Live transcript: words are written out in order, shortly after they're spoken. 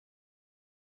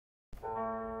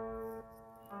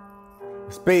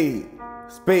speed,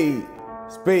 speed,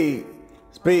 speed,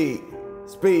 speed,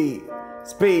 speed,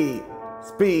 speed,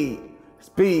 speed,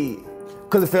 speed,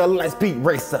 cause I feel like Speed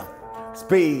Racer.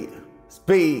 Speed,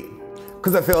 speed,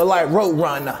 cause I feel like Road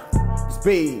Runner.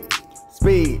 Speed,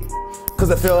 speed,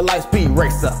 cause I feel like Speed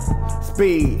Racer.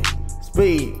 Speed,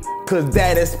 speed, cause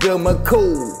that is Spill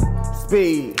McCool.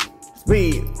 Speed,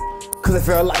 speed, cause I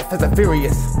feel like Fast and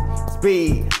Furious.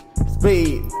 Speed,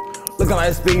 speed, looking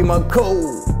like Speed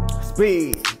McCool.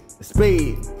 Speed,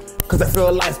 speed, cause I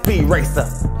feel like Speed Racer.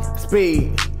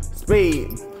 Speed,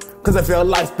 speed, cause I feel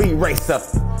like Speed Racer.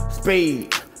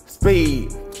 Speed,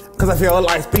 speed, cause I feel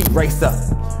like Speed Racer.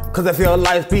 Cause I feel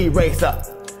like Speed Racer.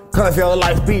 Cause I feel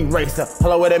like Speed Racer.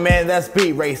 Hello, wait a minute, that's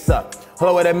Speed Racer.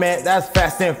 Hello, wait a minute, that's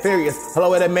Fast and Furious. Hello,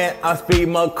 wait a minute, I'm Speed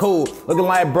McCool. Looking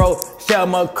like bro, Shell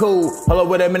McCool. Hello,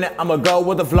 wait a minute, I'ma go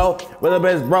with the flow. With a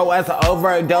bitch, bro, as an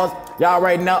overdose. Y'all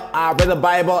already know I read the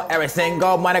Bible every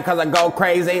single morning cause I go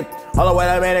crazy. Hello, wait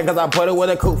a minute, cause I put it with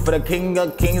a coup for the King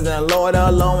of Kings and the Lord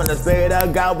alone and the Spirit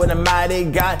of God with the mighty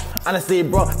God. Honestly,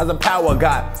 bro, that's a power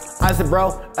God. Honestly,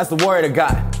 bro, that's the word of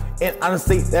God. And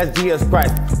honestly, that's Jesus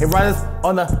Christ. He runs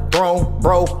on the throne,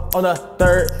 bro, on the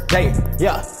third day.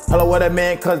 Yeah, hello, what a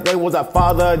man, cause they was a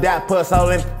father that put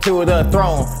Solomon to the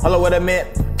throne. Hello, what a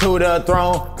man, to the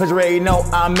throne, cause you already know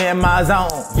I'm in my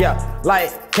zone. Yeah,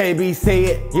 like KB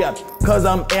said, yeah, cause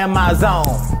I'm in my zone.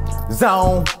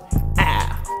 Zone,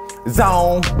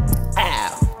 zone,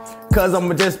 cause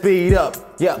I'ma just speed up.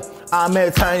 Yeah, I'ma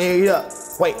turn it up.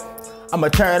 Wait. I'ma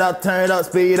turn it up,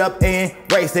 speed up, and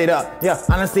race it up. Yeah,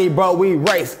 honestly, bro, we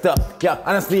raced up. Yeah,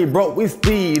 honestly, bro, we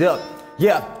speed up.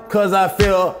 Yeah, cause I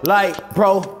feel like,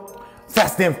 bro,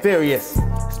 Fast and Furious.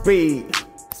 Speed,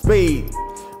 speed,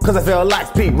 cause I feel like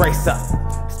Speed Racer.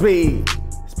 Speed,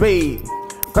 speed,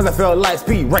 cause I feel like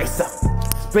Speed Racer.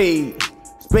 Speed,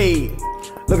 speed,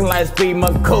 looking like Speed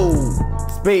McCool.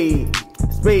 Speed,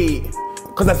 speed,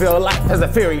 cause I feel like Fast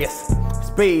and Furious.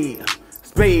 Speed,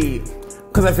 speed,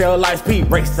 cause I feel like Speed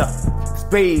Racer.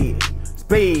 Speed,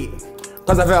 speed,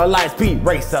 cause I feel like Speed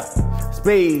Racer.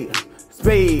 Speed,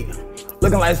 speed,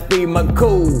 looking like Speed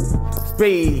McCool.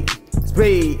 Speed,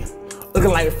 speed,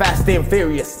 looking like Fast and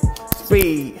Furious.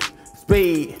 Speed,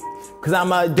 speed, cause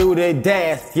I'ma do the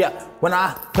dash. Yeah, when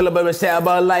I pull up a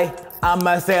Chevrolet,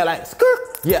 I'ma say like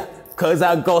skirt. Yeah, cause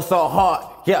I go so hard.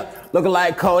 Yeah, looking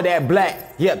like Kodak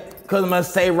Black. Yeah, cause I'ma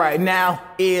say right now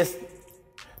is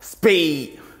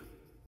speed.